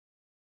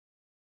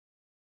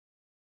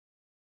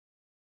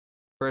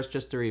First,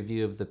 just a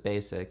review of the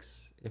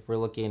basics. If we're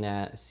looking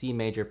at C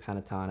major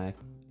pentatonic,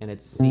 and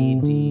it's C,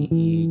 D,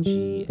 E,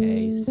 G,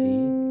 A, C.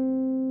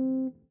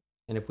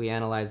 And if we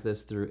analyze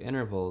this through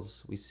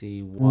intervals, we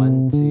see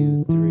 1,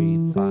 2,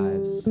 3,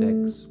 5,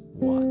 6,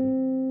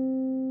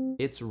 1.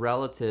 It's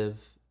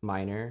relative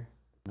minor,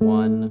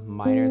 1,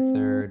 minor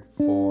third,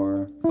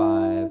 4,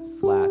 5,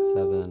 flat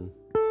 7,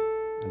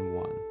 and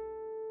 1.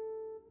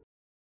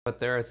 But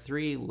there are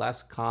 3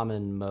 less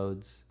common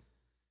modes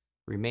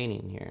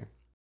remaining here.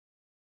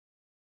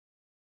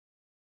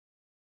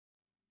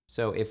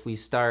 So if we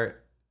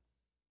start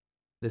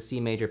the C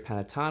major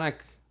pentatonic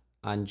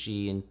on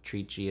G and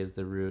treat G as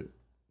the root,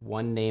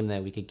 one name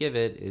that we could give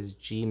it is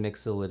G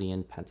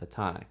mixolydian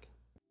pentatonic.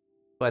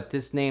 But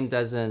this name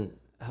doesn't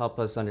help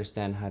us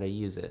understand how to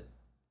use it.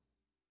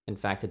 In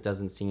fact, it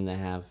doesn't seem to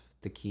have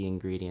the key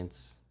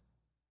ingredients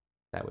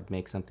that would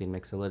make something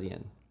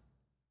mixolydian.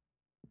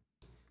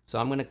 So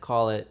I'm going to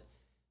call it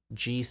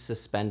G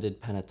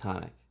suspended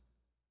pentatonic.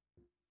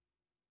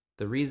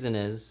 The reason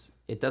is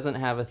it doesn't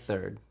have a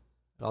third.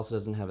 It also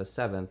doesn't have a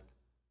seventh,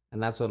 and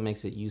that's what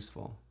makes it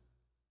useful.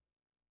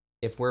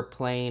 If we're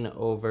playing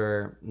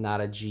over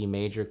not a G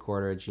major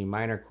chord or a G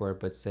minor chord,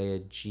 but say a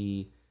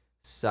G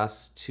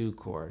sus2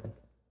 chord,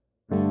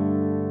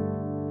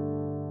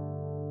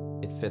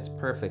 it fits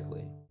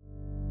perfectly.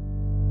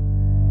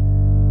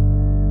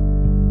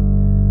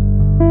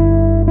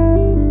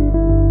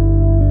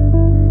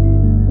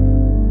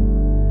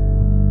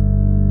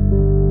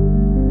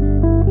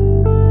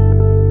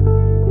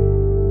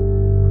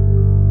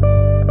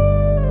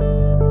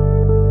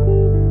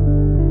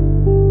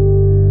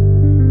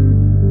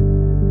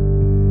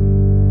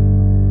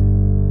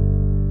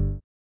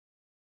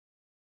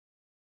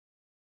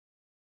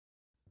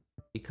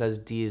 Because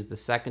D is the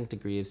second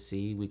degree of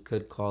C, we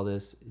could call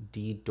this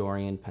D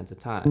Dorian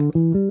pentatonic.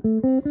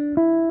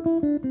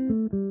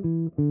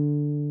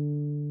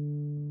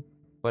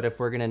 But if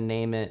we're going to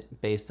name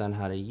it based on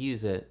how to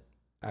use it,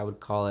 I would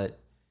call it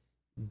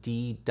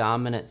D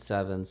dominant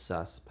 7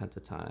 sus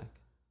pentatonic.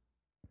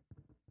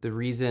 The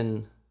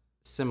reason,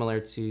 similar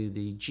to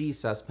the G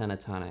sus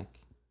pentatonic,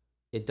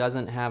 it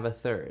doesn't have a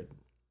third.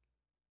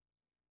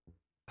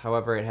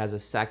 However, it has a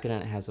second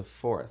and it has a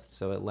fourth,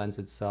 so it lends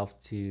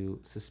itself to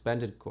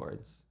suspended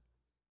chords.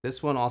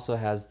 This one also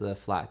has the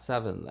flat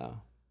 7 though.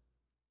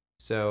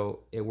 So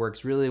it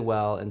works really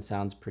well and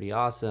sounds pretty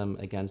awesome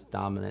against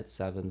dominant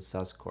 7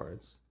 sus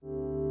chords.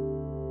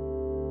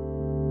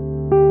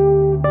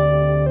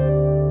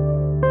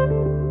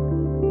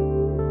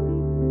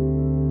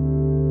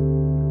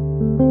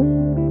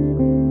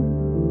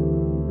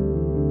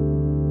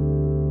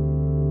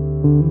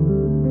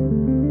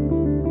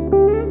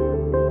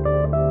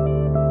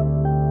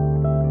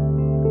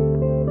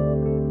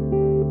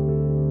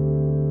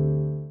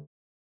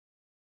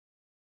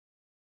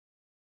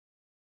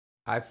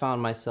 I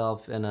found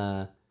myself in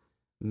a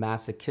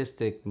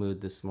masochistic mood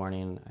this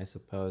morning, I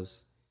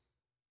suppose,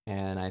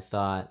 and I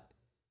thought,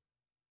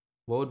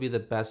 what would be the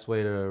best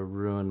way to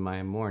ruin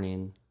my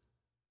morning?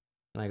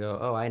 And I go,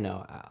 oh, I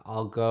know.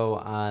 I'll go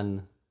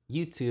on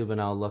YouTube and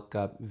I'll look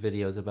up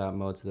videos about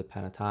modes of the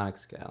pentatonic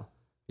scale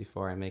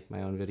before I make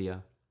my own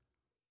video.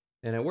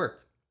 And it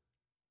worked.